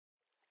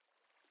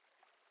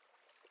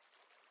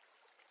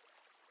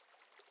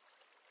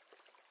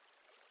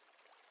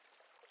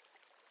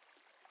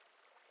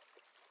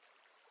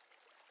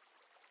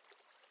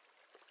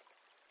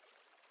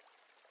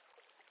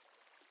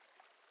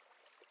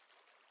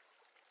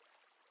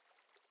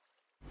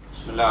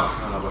بسم الله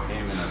الرحمن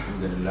الرحيم.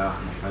 الحمد لله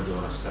نحمده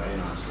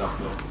ونستعينه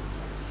ونستغفره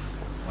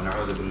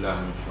ونعوذ بالله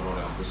من شرور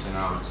انفسنا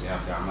ومن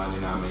سيئات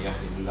اعمالنا. من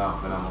يهده الله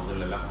فلا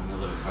مضل له ومن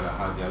يضلل فلا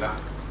هادي له.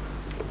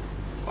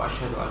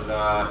 واشهد ان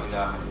لا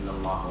اله الا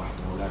الله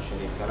وحده لا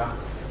شريك له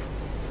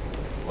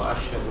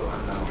واشهد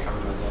ان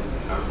محمدا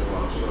عبده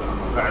ورسوله.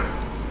 اما بعد،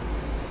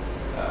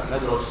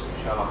 ندرس ان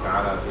شاء الله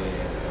تعالى في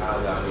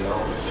هذا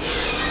اليوم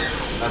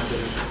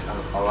متن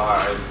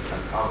القواعد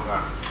الاربع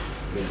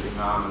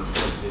للإمام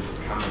المحدث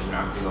محمد بن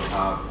عبد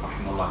الوهاب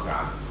رحمه الله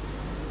تعالى.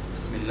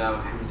 بسم الله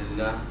والحمد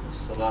لله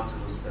والصلاة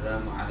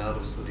والسلام على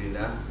رسول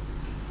الله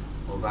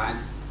وبعد.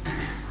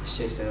 The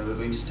Shaykh said we're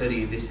going to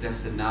study this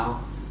lesson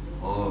now,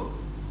 or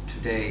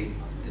today,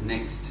 the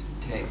next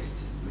text,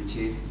 which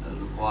is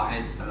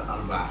al-Qawaid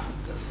al-Arba',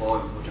 the four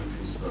important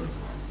principles,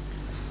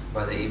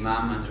 by the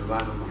Imām and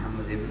Rabbi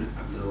Muḥammad Ibn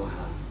Abd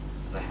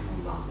رحمه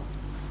الله.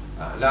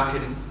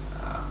 لكن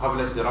قبل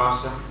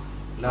الدراسة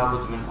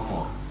لابد من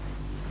أمور.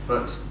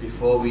 But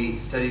before we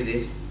study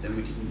this, then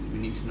we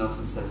need to know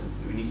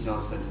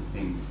certain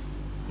things.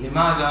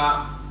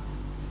 لماذا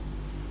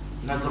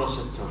ندرس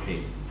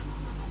التوحيد؟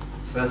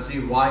 Firstly,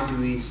 why do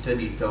we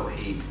study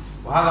Tawheed?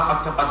 وهذا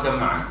قد تقدم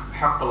معنا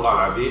حق الله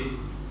العبيد.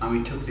 And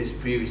we took this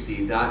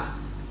previously, that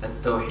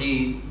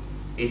Tawheed,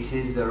 it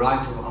is the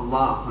right of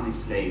Allah upon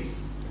His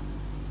slaves.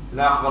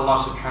 لا يقبل الله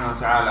سبحانه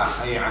وتعالى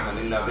أي عمل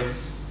إلا به.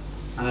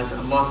 And that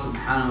Allah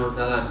subhanahu wa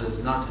ta'ala does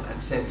not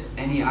accept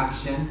any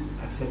action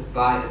except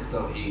by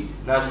Tawheed.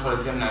 لا يدخل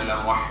الجنة إلا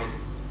موحد.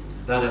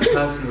 That a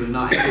person will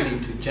not enter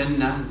into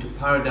Jannah, into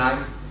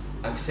paradise,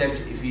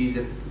 except if he is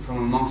from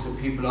amongst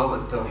the people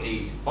of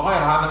Tawheed.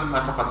 وغير هذا مما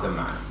تقدم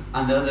معنا.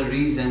 And the other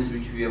reasons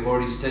which we have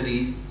already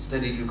studied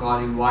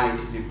regarding why it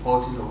is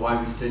important or why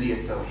we study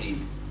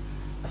Tawheed.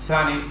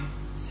 الثاني،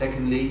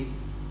 Secondly,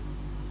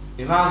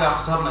 لماذا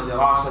اخترنا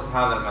دراسة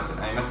هذا المتن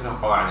أي متن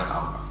القواعد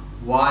الأربع؟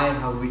 why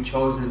have we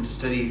chosen to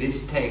study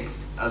this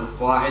text,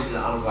 al-Qawaid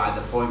al-Arba',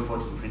 the four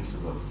important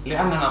principles?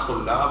 لأننا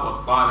طلاب،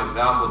 والطالب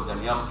لابد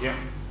أن يرجع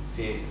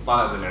في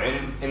طلب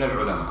العلم إلى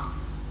العلماء.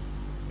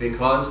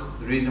 Because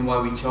the reason why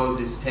we chose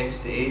this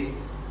text is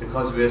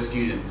because we are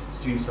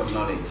students of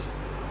knowledge.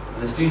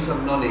 And the students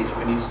of knowledge,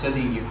 when you study,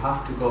 you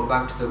have to go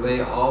back to the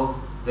way of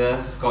the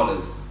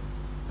scholars.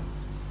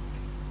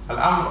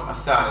 الأمر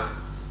الثالث،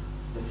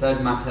 The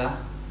third matter,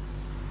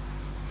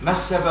 ما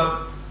السبب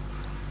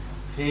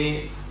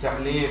في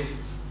تأليف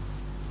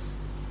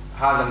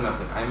هذا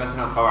المتن أي متن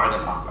القواعد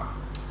الأربع؟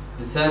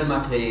 the third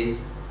matter is,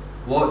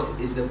 what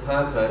is the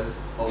purpose,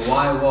 or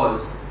why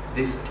was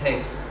this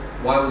text,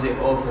 why was it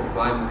authored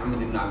by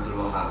Muḥammad Ibn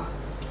Abd?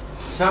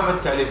 سبب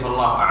التأليف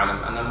الله أعلم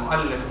أن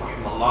المؤلف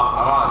رحمه الله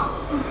أراد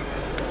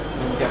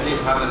من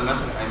تأليف هذا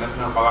المتن أي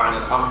متن القواعد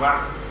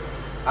الأربع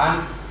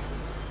أن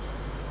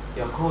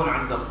يكون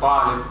عند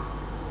الطالب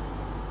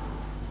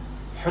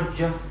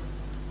حجة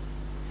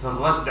في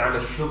الرد على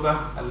الشبه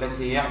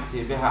التي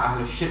يأتي بها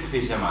أهل الشرك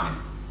في زمانه.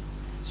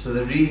 So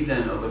the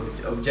reason or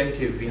the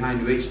objective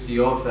behind which the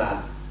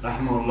author,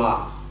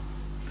 rahimahullah,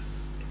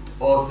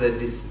 authored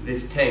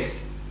this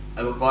text,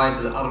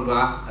 al-Qawaid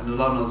al-Arba', and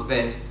Allah knows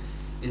best,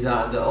 is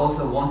that the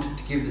author wanted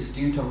to give the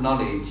student of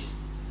knowledge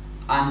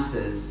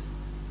answers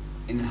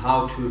in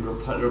how to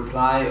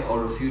reply or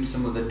refute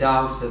some of the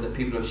doubts that the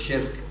people of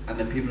shirk and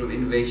the people of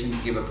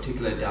innovations give a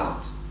particular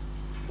doubt.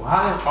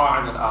 وهذه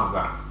القواعد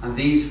الأربع And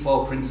these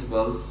four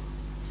principles,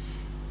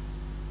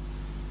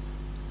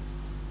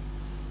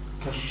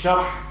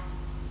 كالشرح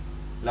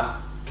لا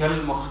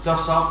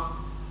كالمختصر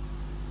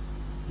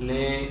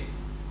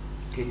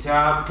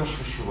لكتاب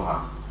كشف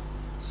الشبهات.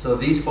 so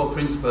these four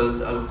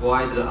principles,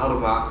 al-Qawaid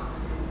al-Arba',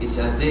 it's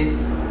as if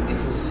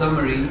it's a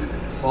summary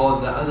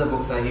for the other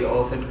book that he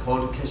authored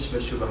called Kashf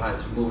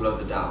al-Shubahat, removal of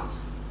the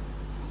doubts.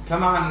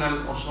 كما أن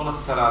الأصول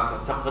الثلاثة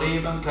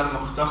تقريبا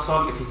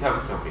كالمختصر لكتاب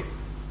التوحيد.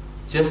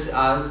 Just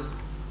as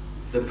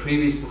the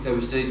previous book that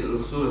we studied,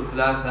 al-Usul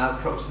al-Thalatha,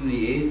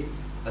 approximately is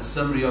a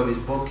summary of his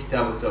book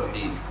Kitab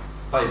al-Tawheed.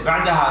 طيب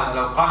بعد هذا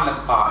لو قال لك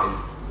قائل،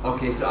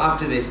 Okay, so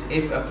after this,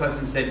 if a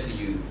person said to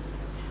you,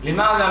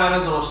 لماذا لا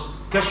ندرس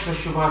كشف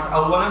الشبهات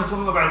أولا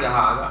ثم بعد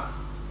هذا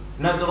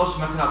ندرس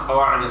متن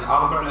القواعد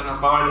الأربع، لأن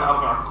القواعد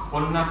الأربع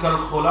قلنا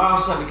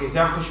كالخلاصة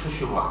لكتاب كشف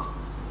الشبهات.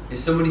 if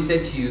somebody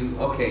said to you,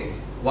 okay,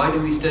 why do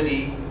we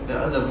study the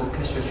other book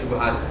Kashf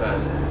al-Shubahat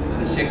first?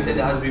 And the Shaykh said,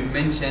 as we've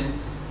mentioned,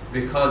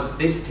 because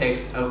this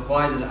text,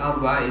 al-Qawaid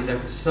al-Arba', is a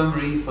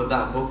summary for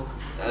that book,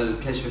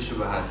 al-Kashf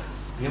al-Shubahat.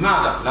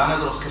 لماذا لا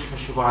ندرس كشف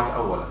الشبهات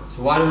أولا؟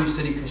 So why do we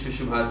study Kashf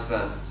al-Shubahat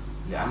first?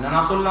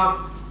 لأننا طلاب.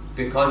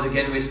 Because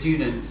again, we're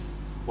students.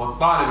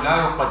 والطالب لا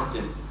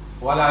يقدم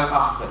ولا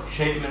يؤخر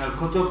شيء من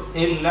الكتب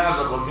إلا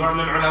بالرجوع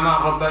للعلماء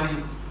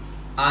الربانيين.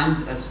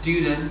 And a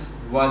student,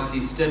 whilst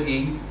he's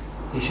studying,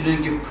 he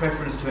shouldn't give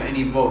preference to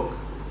any book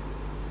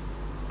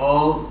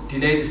or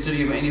delay the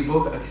study of any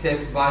book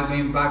except by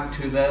going back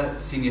to the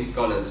senior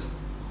scholars.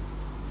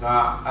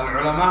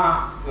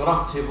 فالعلماء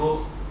يرتبوا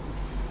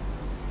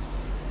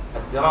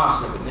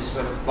الدراسة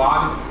بالنسبة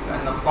للطالب،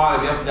 لأن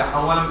الطالب يبدأ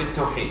أولا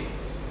بالتوحيد.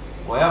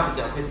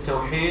 ويبدأ في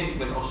التوحيد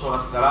بالأصول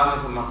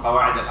الثلاثة ثم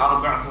القواعد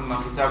الأربع ثم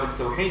كتاب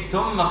التوحيد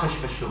ثم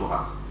كشف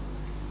الشبهات.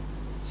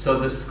 So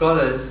the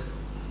scholars,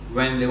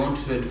 when they want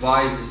to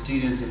advise the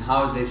students in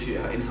how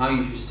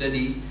you should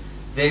study,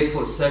 they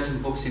put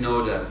certain books in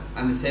order,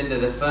 and they said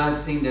that the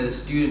first thing that a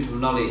student of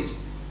knowledge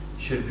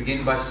should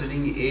begin by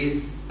studying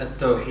is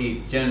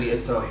at-tawheed, generally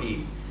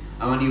at-tawheed.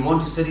 And when you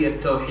want to study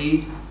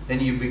at-tawheed, then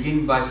you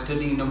begin by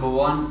studying number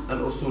one,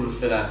 al-usul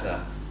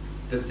al-thalatha,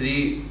 the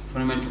three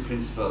fundamental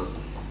principles.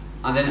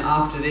 And then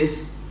after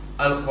this,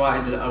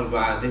 al-Qawaid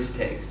al-Arba'a, this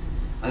text.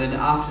 And then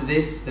after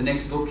this, the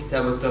next book,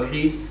 Kitab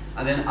al-Tawheed.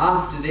 And then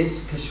after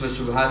this, Kashf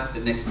al-Shubhat, the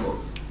next book.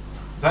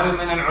 بل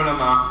من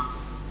العلماء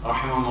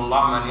رحمهم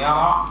الله من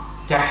يرى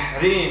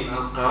تحريم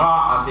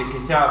القراءة في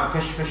كتاب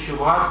كشف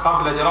الشبهات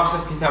قبل دراسة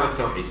كتاب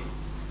التوحيد.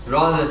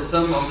 Rather,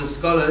 some of the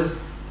scholars,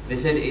 they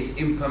said it's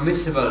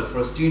impermissible for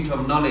a student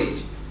of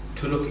knowledge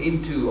to look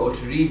into or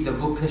to read the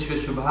book Kashf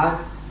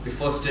al-Shubhat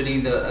before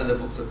studying the other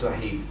books of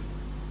Tawheed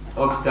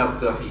or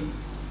Kitab al-Tawheed.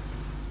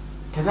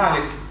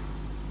 كذلك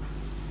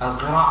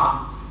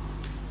القراءة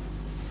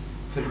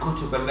في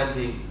الكتب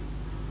التي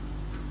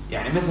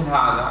يعني مثل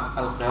هذا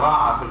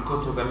القراءة في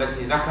الكتب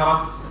التي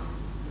ذكرت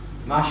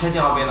ما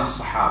شجر بين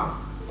الصحابة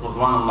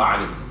رضوان الله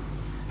عليهم،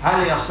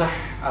 هل يصح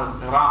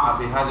القراءة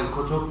في هذه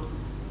الكتب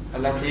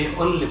التي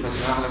ألفت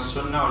من أهل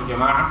السنة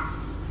والجماعة؟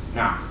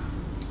 نعم.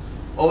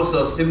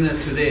 Also similar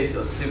to this,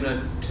 or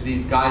similar to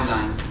these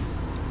guidelines,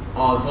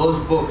 are those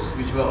books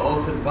which were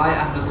authored by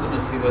Ahlul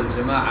Sunnah wal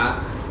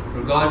Jama'ah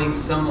regarding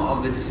some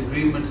of the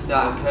disagreements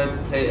that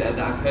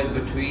occurred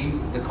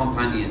between the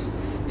companions.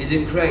 Is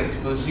it correct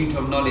for the student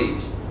of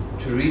knowledge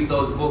to read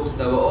those books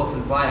that were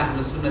authored by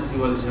Ahlul Sunnah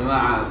wal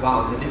Jama'ah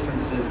about the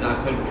differences that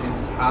occurred between the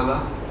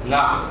Sahaba?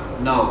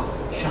 لا. No.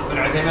 الشيخ ابن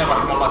عثيمين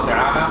رحمه الله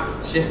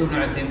تعالى Shaykh Ibn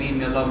Abd,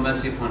 may Allah have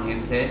mercy upon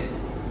him, said,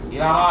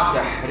 يرى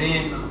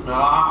تحريم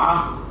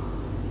القراءة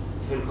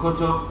في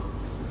الكتب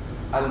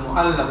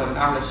المؤلفة من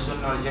أهل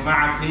السنة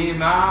والجماعة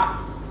فيما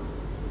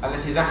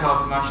التي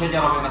ذكرت ما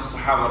شجر بين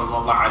الصحابة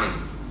رضوان الله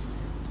عليهم.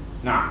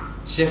 نعم.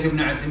 Shaykh Ibn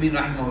Abd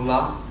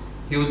rahimahullah,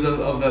 he was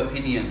of the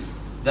opinion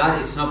that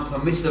it's not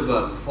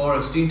permissible for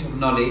a student of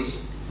knowledge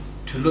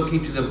to look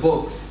into the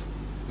books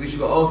which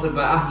were authored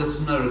by Ahlul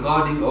Sunnah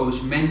regarding or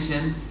which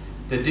mention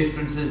the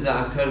differences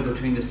that occurred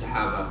between the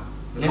Sahaba.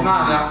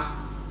 لماذا؟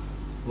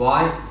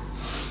 Why?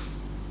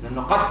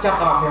 لأنه قد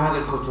تقرأ في هذه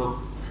الكتب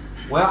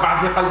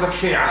ويقع في قلبك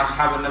شيء عن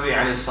أصحاب النبي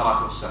عليه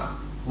الصلاة والسلام.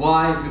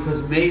 Why?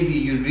 Because maybe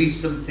you'll read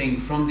something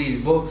from these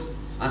books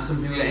and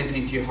something will enter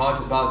into your heart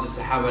about the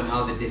Sahaba and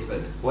how they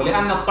differed.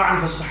 ولأن الطعن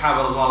في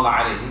الصحابة رضوان الله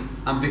عليهم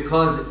And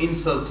because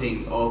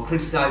insulting or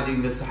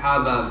criticizing the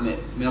Sahaba,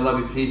 may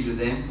Allah be pleased with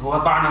them,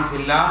 هو طعن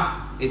في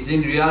الله it's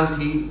in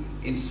reality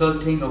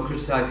insulting or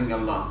criticizing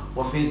Allah.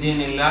 وفي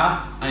دين الله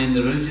And in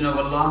the religion of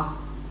Allah,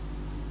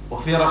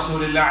 وفي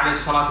رسول الله عليه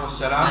الصلاة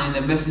والسلام and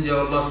in the messenger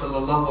of Allah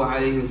sallallahu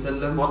alayhi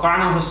wasallam,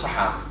 وطعن في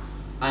الصحابة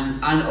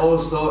and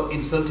also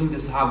insulting the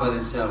Sahaba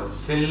themselves.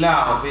 في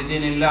الله وفي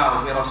دين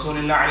الله وفي رسول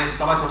الله عليه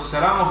الصلاة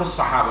والسلام وفي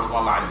الصحابة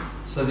رضوان الله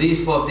عليهم. So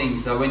these four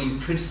things, that when you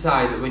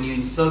criticize, when you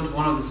insult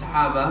one of the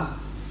Sahaba,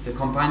 the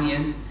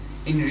companions,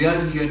 in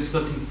reality you're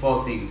insulting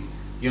four things.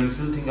 You're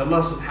insulting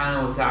Allah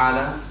subhanahu wa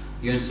ta'ala,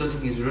 you're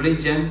insulting His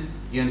religion,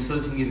 you're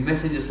insulting His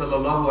messenger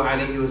sallallahu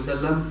alayhi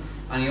wasallam,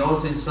 and you're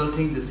also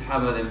insulting the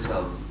Sahaba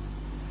themselves.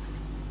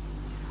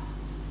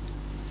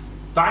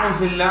 طعن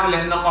في الله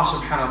لأن الله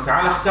سبحانه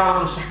وتعالى اختار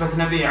له صحبة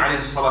نبيه عليه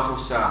الصلاة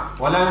والسلام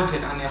ولا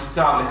يمكن أن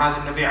يختار لهذا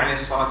النبي عليه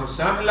الصلاة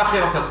والسلام إلا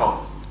خيرة القوم.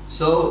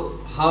 So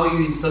how are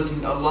you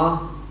insulting Allah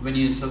when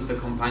you insult the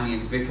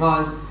companions?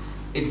 Because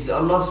it's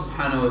Allah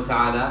subhanahu wa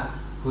ta'ala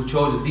who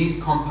chose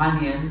these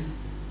companions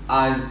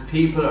as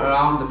people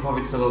around the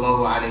Prophet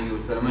sallallahu alayhi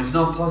wasallam. And it's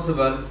not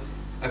possible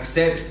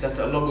except that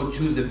Allah would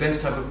choose the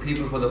best type of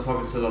people for the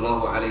Prophet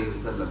sallallahu alayhi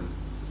wasallam.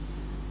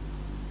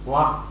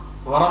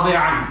 ورضي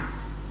عنهم.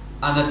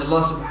 And that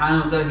Allah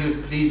subhanahu wa ta'ala, He was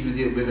pleased with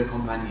the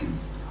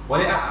companions.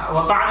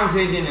 وطعن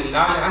في دين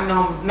الله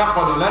لأنهم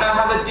نقلوا لنا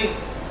هذا الدين.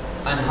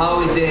 And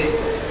how is it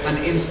an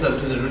insult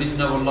to the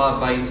religion of Allah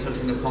by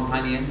insulting the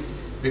companions?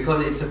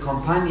 Because it's the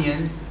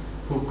companions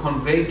who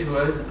conveyed to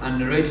us and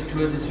narrated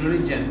to us this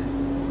religion.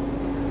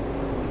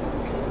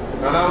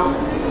 فلو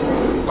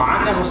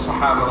طعنا في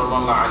الصحابة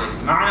رضوان الله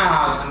عليهم معنى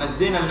هذا أن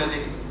الدين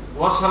الذي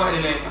وصل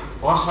إلينا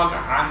وصل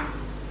عن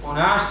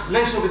أناس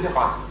ليسوا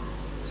بثقات.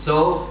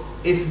 So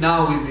if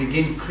now we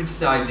begin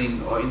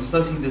criticizing or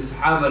insulting the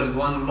Sahaba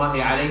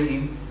ridwanullahi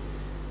alayhim,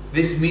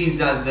 this means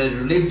that the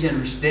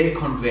religion which they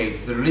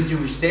conveyed, the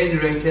religion which they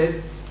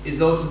narrated,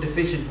 is also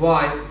deficient.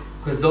 Why?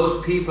 Because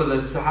those people, the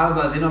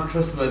Sahaba, they're not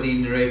trustworthy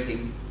in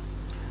narrating.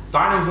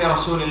 طعن في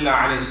رسول الله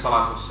عليه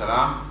الصلاة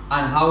والسلام.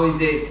 And how is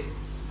it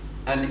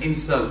an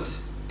insult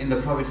in the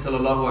Prophet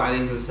sallallahu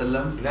alayhi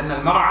wasallam? لأن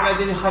المرء على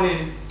دين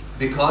خليله.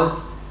 Because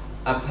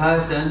a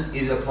person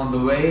is upon the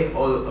way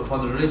or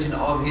upon the religion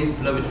of his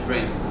beloved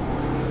friends.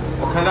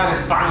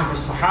 وكذلك طعن في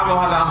الصحابة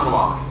وهذا أمر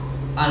واضح.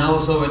 And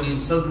also when you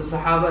insult the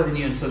Sahaba, then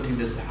you're insulting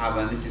the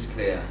Sahaba, and this is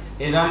clear.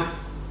 إذن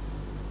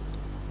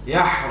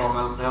يحرم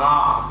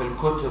القراءة في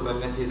الكتب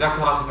التي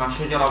ذكرت ما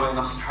شجر بين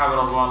الصحابة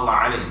رضوان الله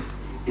عليهم.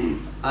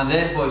 And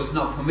therefore it's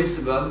not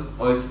permissible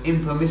or it's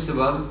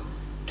impermissible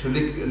to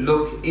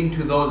look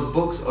into those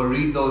books or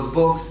read those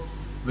books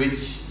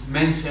which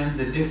mention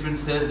the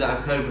differences that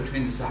occurred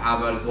between the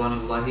Sahaba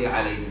رضوان الله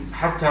عليهم.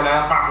 حتى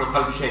لا يقع في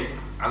القلب شيء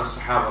على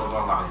الصحابة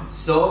رضوان الله عليهم.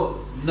 So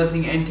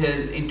nothing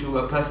enters into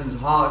a person's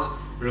heart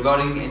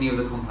regarding any of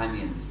the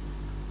companions.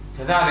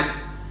 كذلك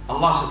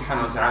الله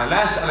سبحانه وتعالى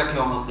لا يسألك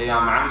يوم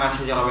القيامة عما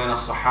شجر بين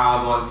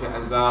الصحابة والفئة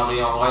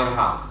الباغية وغير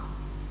هذا.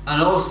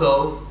 And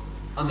also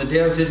on the day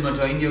of judgment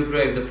or in your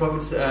grave, the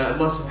Prophet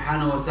Allah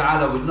subhanahu wa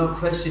ta'ala will not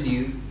question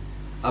you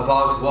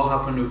about what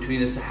happened between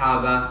the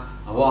Sahaba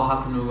and what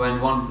happened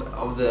when one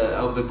of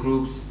the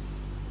groups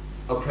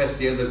oppressed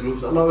the other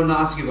groups. Allah will not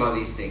ask you about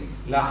these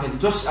things. لكن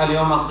تسأل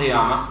يوم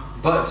القيامة.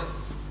 But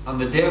on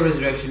the day of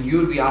resurrection you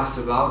will be asked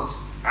about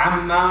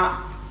عما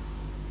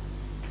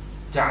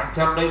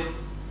تعتقد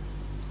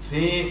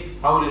في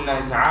قول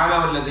الله تعالى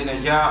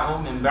والذين جاءوا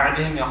من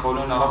بعدهم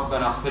يقولون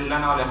ربنا اغفر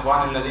لنا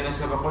ولإخواننا الذين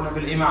سبقونا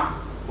بالإيمان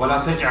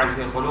ولا تجعل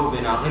في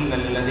قلوبنا غلا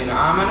للذين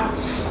آمنوا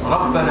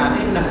ربنا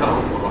إنك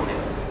رؤوف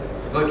رحيم.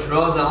 But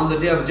rather on the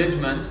day of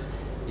judgment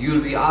you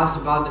will be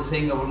asked about the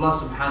saying of Allah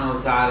subhanahu wa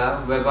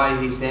ta'ala,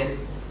 whereby He said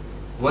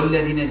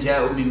وَالَّذِينَ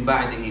جَاءُوا مِن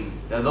بَعْدِهِمْ,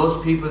 that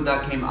those people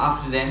that came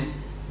after them,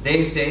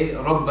 they say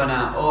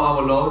رَبَّنَا, O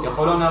our Lord,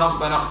 يقولون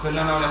ربنا اغفر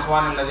لنا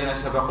ولإخواننا الذين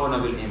سبقونا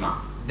بالإيمان.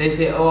 They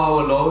say, O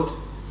our Lord,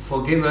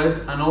 forgive us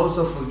and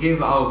also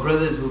forgive our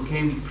brothers who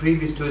came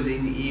previous to us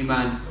in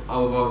Iman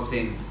of our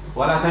sins.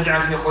 ولا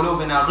تجعل في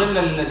قلوبنا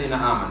غلا للذين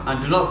آمنوا.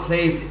 And do not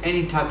place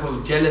any type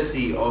of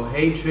jealousy or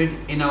hatred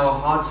in our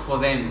hearts for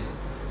them.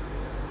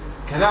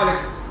 كذلك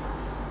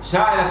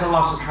سائلك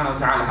الله سبحانه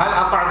وتعالى هل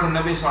أطعت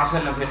النبي صلى الله عليه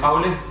وسلم في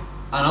قوله؟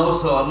 And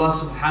also Allah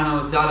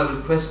subhanahu wa ta'ala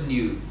will question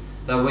you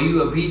that were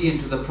you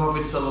obedient to the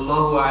Prophet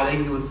sallallahu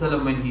alayhi wa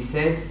sallam when he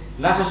said,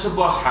 لا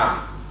تسبوا أصحابي.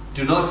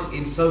 Do not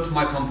insult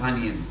my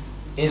companions.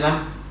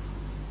 إذن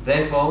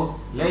Therefore,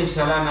 ليس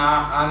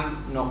لنا أن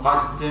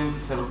نقدم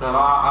في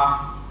القراءة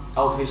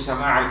أو في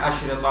سماع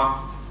الأشرطة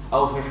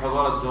أو في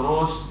حضور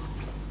الدروس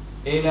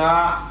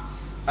إلى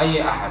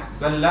أي أحد،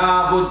 بل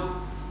لابد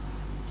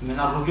من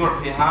الرجوع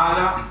في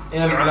هذا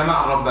إلى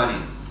العلماء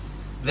الربانيين.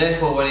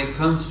 Therefore, when it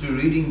comes to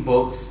reading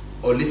books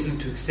or listening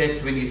to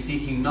cassettes when you're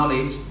seeking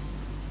knowledge,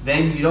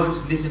 then you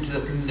don't listen to the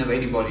opinion of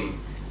anybody.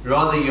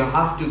 Rather, you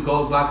have to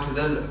go back to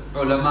the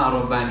ulama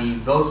rabbani,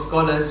 those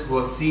scholars who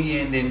are senior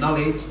in their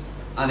knowledge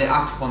and they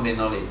act upon their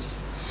knowledge.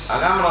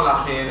 الأمر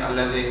الأخير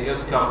الذي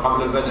يذكر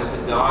قبل البدء في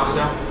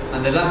الدراسة.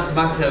 And the last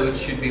matter which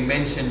should be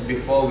mentioned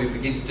before we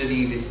begin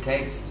studying this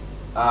text.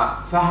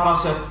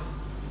 فهرسة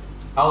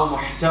أو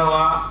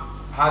محتوى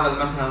هذا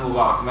المتن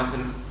المبارك،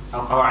 متن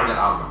القواعد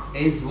الأربعة.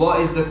 Is what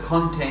is the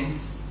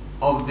contents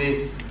of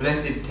this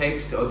blessed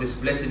text or this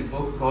blessed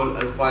book called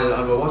القواعد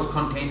الأربعة? What's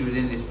contained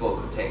within this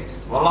book or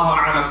text? والله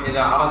أعلم.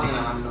 إذا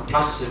أردنا أن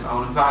نقسم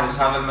أو نفهرس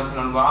هذا المتن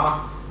المبارك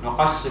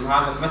نقسم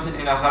هذا المتن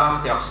إلى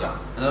 3 أقسام.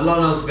 And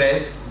Allah knows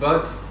best,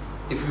 but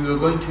if we were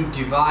going to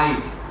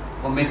divide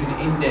or make an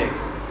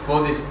index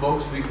for this book,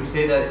 we could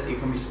say that it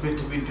can be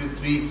split up into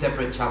 3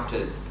 separate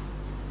chapters.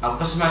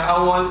 القسم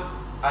الأول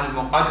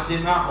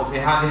المقدمة، وفي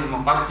هذه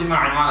المقدمة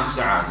عنوان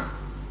السعادة.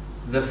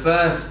 The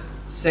first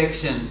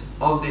section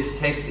of this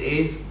text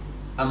is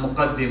a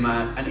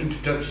muqaddimah, an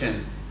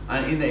introduction,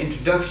 and in the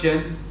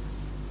introduction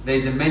there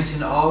is a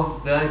mention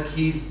of the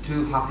keys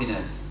to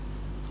happiness.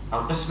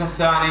 القسم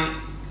الثاني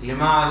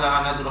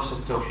لماذا ندرس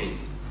التوحيد.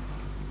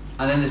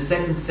 And then the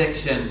second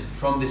section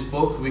from this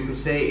book we could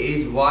say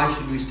is why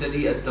should we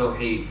study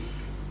at-tawheed.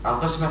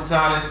 القسم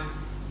الثالث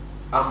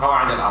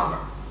القواعد الأربع.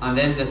 And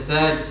then the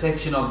third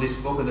section of this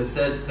book, or the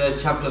third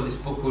chapter of this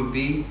book, will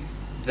be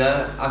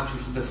the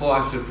 4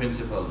 actual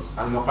principles.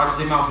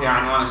 المقدمة وفي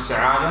عنوان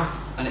السعادة.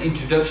 An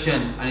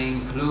introduction, and it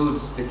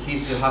includes the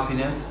keys to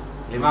happiness.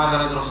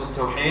 لماذا ندرس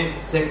التوحيد.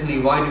 Secondly,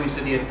 why do we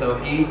study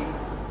at-tawheed.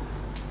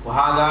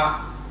 وهذا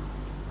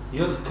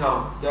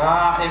يذكر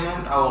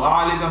دائما أو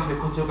غالبا في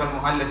كتب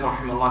المؤلف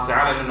رحمه الله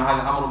تعالى، لأنه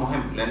هذا أمر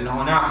مهم، لأن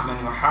هناك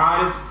من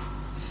يحارب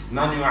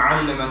من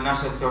يعلم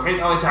الناس التوحيد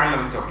أو يتعلم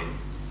التوحيد.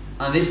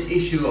 And this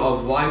issue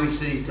of why we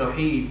study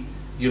Tawheed,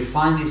 you'll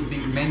find this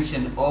being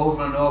mentioned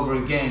over and over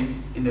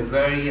again in the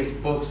various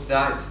books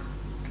that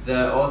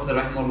the author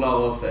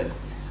rahimahullah authored.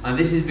 And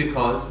this is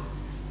because,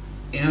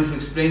 in order to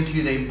explain to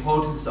you the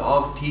importance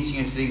of teaching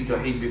and studying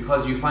Tawheed,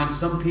 because you find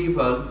some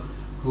people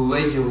who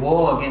wage a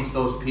war against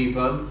those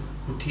people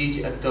who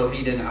teach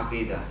at-Tawheed and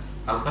Aqidah.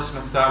 القسم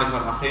الثالث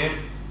والأخير.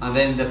 And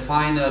then the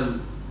final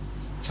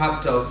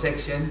chapter or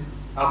section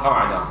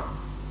القواعد الأربع.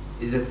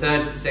 is the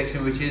third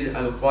section, which is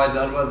al-Qawaid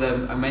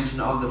al-Arba, a mention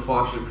of the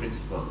 4 actual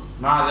principles.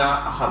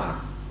 ماذا أخذنا؟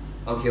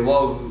 Okay,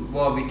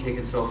 what have we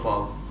taken so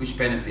far? Which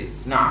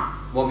benefits? نعم.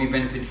 What have we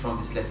benefited from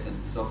this lesson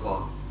so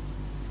far?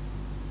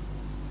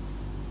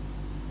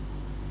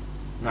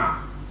 نعم.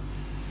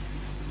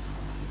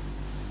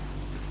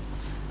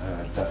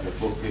 That the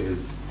book is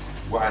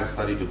why I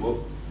studied the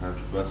book, and the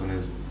first one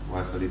is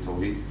why I studied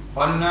Tawheed.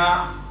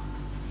 قلنا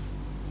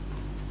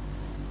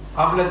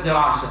قبل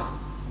الدراسة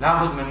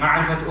لابد من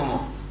معرفة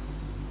أمور،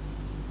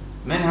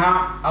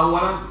 منها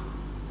أولا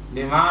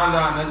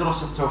لماذا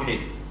ندرس التوحيد؟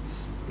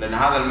 لأن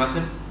هذا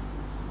المتن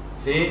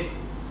في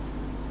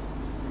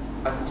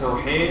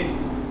التوحيد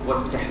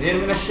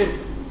والتحذير من الشرك.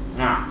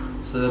 نعم.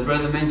 So the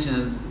brother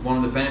mentioned one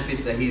of the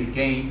benefits that he's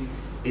gained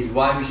is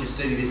why we should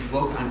study this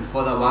book, and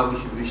before that why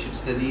we should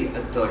study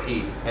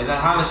التوحيد. إذا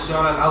هذا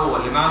السؤال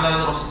الأول، لماذا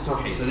ندرس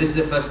التوحيد؟ So this is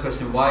the first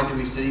question, why do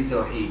we study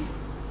توحيد?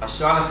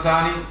 السؤال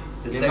الثاني،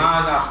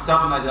 لماذا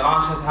اخترنا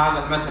دراسة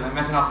هذا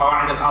المتن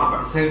القواعد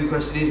الأربع؟ The second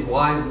question is,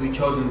 why have we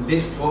chosen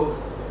this book,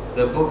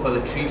 the book or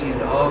the treatise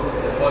of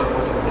the four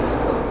important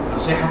principles?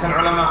 نصيحة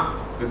العلماء.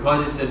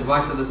 Because it's the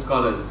advice of the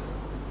scholars.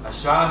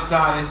 السؤال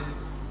الثالث،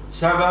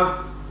 سبب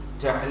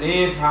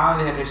تأليف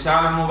هذه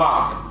الرسالة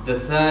المباركة. The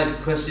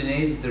third question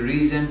is the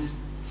reason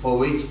for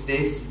which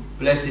this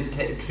blessed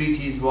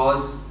treatise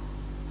was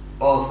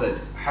authored.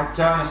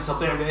 حتى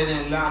نستطيع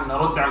بإذن الله أن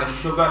نرد على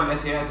الشبهة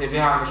التي يأتي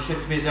بها على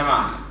الشرك في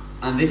زماننا.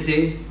 And this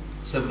is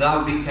so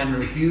that we can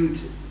refute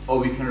or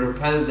we can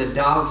repel the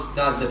doubts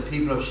that the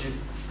people of shirk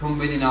come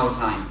with in our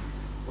time.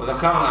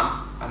 وذكرنا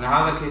أن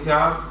هذا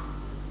الكتاب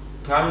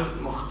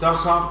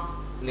كالمختصر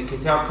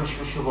لكتاب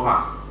كشف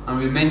الشبهات. And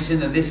we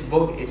mentioned that this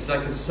book it's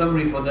like a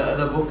summary for the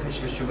other book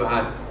كشف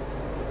الشبهات.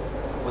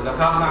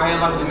 وذكرنا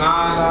أيضا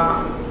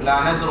لماذا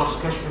لا ندرس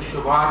كشف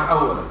الشبهات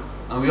أولا.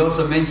 And we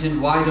also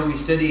mentioned why don't we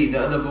study the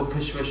other book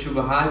كشف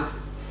الشبهات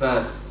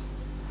first.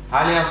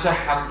 هل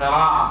يصح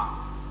القراءة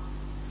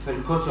في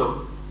الكتب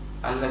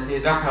التي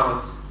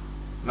ذكرت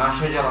ما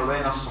شجر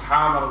بين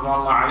الصحابة رضي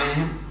الله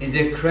عليهم؟ Is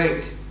it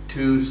correct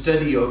to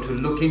study or to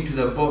look into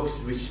the books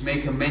which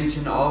make a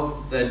mention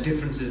of the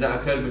differences that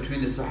occurred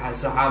between the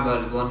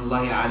Sahaba رضوان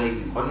الله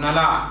عليهم? قلنا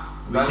لا.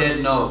 We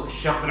said no.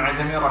 الشيخ بن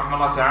عثيمين رحمه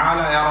الله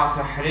تعالى يرى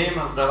تحريم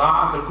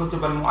القراءة في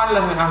الكتب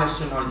المؤلفة من أهل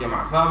السنة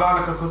والجماعة، فما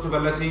بالك الكتب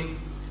التي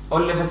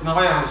ألفت من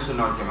غير أهل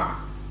السنة والجماعة.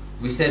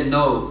 We said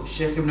no.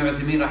 Shaykh Ibn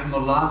Abd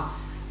rahimahullah,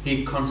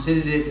 he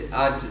considered it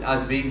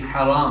as being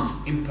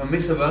haram,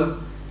 impermissible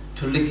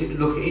to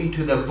look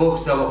into the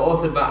books that were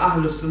authored by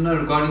Ahlul Sunnah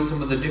regarding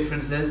some of the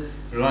differences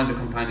regarding the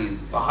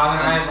companions.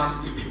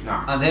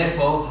 And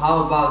therefore,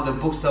 how about the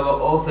books that were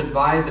authored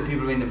by the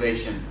people of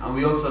innovation? And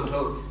we also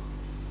took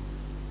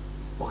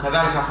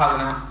وكذلك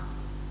أخذنا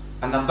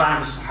أن الطعن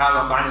في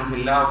الصحابة طعن في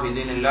الله وفي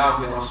دين الله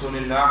وفي رسول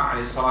الله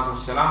عليه الصلاة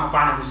والسلام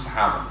وطعن في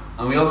الصحابة.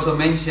 And we also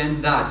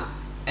mentioned that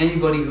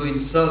anybody who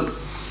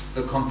insults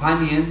the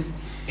companions,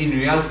 in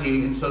reality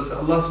he insults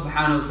Allah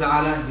subhanahu wa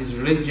ta'ala, His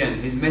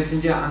religion, His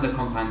messenger and the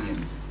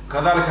companions.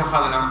 كذلك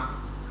أخذنا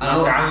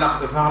ما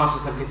يتعلق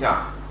بفهرسة الكتاب.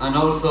 And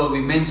also we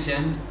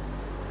mentioned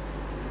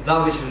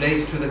that which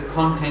relates to the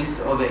contents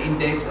or the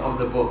index of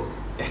the book.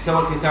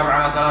 يحتوي الكتاب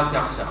على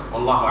ثلاثة أقسام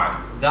والله أعلم.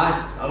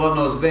 That Allah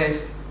knows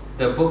best.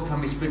 The book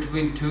can be split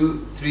between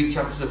 3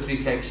 chapters or 3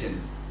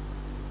 sections.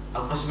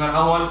 القسم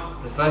الأول,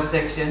 the first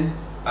section,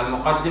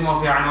 المقدمة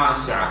وفي عنوان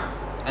السعادة.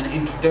 An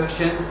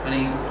introduction, and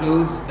it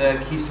includes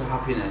the keys to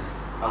happiness.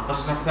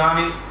 القسم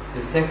الثاني,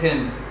 the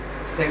second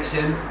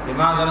section,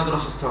 لماذا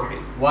ندرس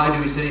التوحيد. Why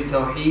do we study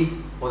توحيد?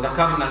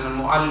 وذكرنا أن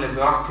المؤلف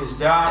يركز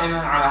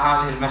دائما على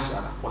هذه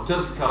المسألة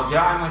وتذكر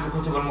دائما في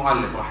كتب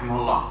المؤلف رحمه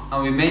الله.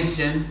 And we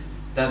mentioned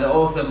that the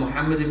author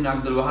Muḥammad Ibn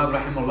Abd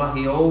rahimahullah,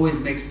 he always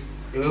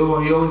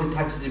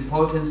attaches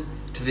importance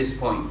to this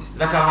point.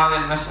 ذكر هذه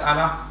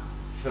المسألة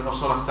في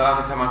الأصول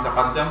الثلاثة كما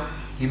تقدم.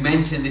 He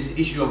mentioned this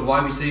issue of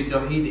why we study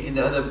Tawheed in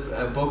the other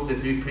book, the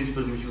 3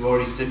 principles which we've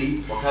already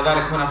studied.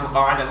 وكذلك هنا في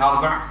القواعد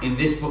الأربع. In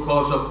this book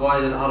also,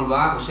 القواعد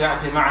الأربعة.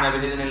 وسيأتي معنا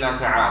بإذن الله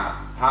تعالى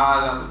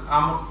هذا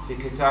الأمر في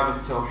كتاب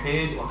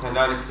التوحيد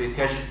وكذلك في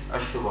كشف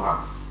الشبهات.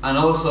 And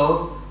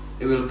also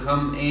it will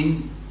come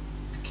in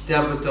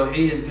كتاب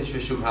التوحيد and كشف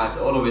الشبهات,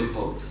 all of his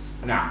books.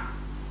 نعم.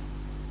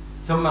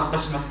 ثم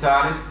القسم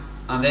الثالث.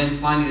 And then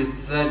finally the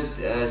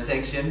third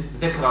section,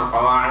 ذكر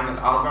القواعد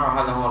الأربع,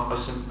 وهذا هو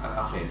القسم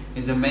الأخير.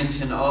 Is a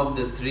mention of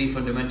the 3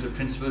 fundamental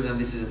principles, and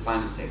this is the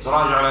final section.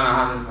 تراجع لنا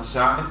هذه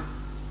المسائل.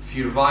 If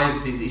you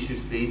revise these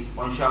issues, please.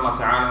 وإن شاء الله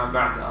تعالى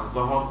بعد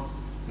الظهر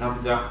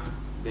نبدأ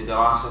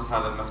بدراسة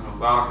هذا المتن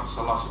المبارك.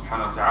 نسأل الله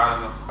سبحانه وتعالى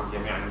أن يوفق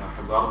الجميع لما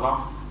يحب ويرضى.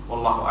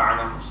 والله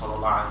أعلم وصلى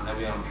الله على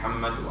نبينا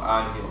محمد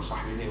وآله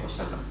وصحبه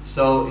وسلم.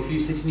 So if you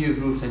sit in your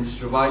groups and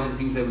just revise the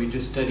things that we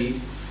just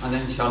studied, and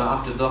then inshallah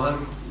after Dhuhr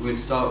we'll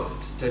start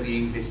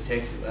studying this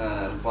text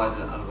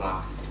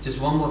al-Arba'. Just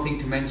one more thing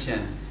to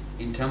mention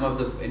in terms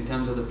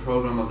of the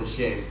program of the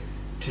Shaykh.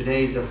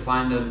 Today is the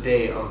final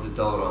day of the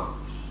Dawrah,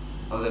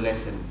 of the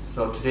lessons.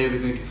 So today we're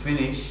going to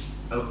finish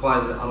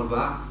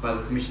al-Arba' by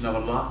the permission of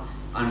Allah,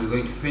 and we're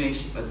going to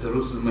finish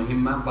ad-Durus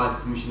al-Muhimma by the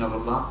permission of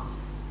Allah.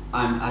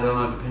 And I don't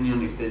know, depending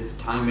on if there's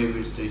time, maybe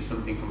we'll study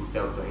something from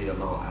Kitab al-Tawheed,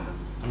 Allahu a'lam.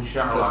 إن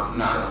شاء الله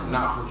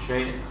نأخذ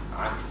شيء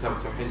عن كتاب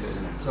التوحيد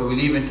بإذن الله. So we'll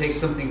even take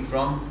something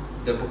from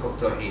the book of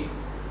Tawheed,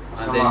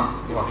 and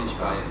then we'll finish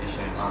by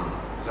Isha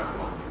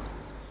inshallah.